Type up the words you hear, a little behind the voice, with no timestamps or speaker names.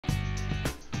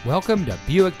Welcome to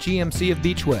Buick GMC of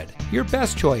Beachwood, your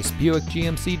best choice Buick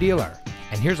GMC dealer.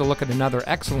 And here's a look at another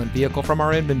excellent vehicle from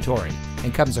our inventory,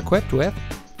 and comes equipped with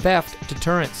theft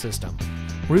deterrent system,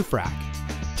 roof rack,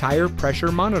 tire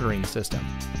pressure monitoring system,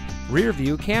 rear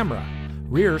view camera,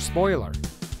 rear spoiler,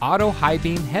 auto high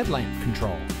beam headlamp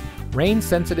control, rain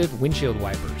sensitive windshield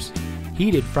wipers,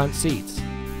 heated front seats,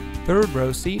 third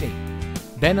row seating,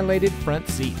 ventilated front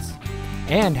seats,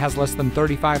 and has less than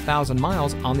 35,000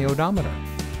 miles on the odometer.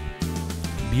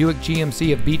 Buick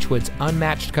GMC of Beachwood's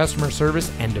unmatched customer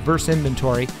service and diverse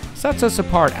inventory sets us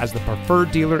apart as the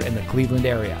preferred dealer in the Cleveland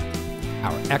area.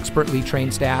 Our expertly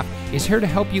trained staff is here to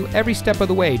help you every step of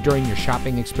the way during your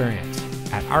shopping experience.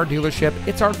 At our dealership,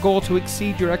 it's our goal to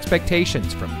exceed your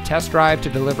expectations from test drive to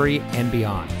delivery and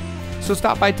beyond. So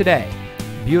stop by today.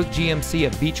 Buick GMC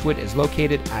of Beachwood is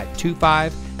located at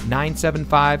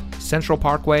 25975 Central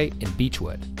Parkway in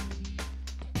Beachwood.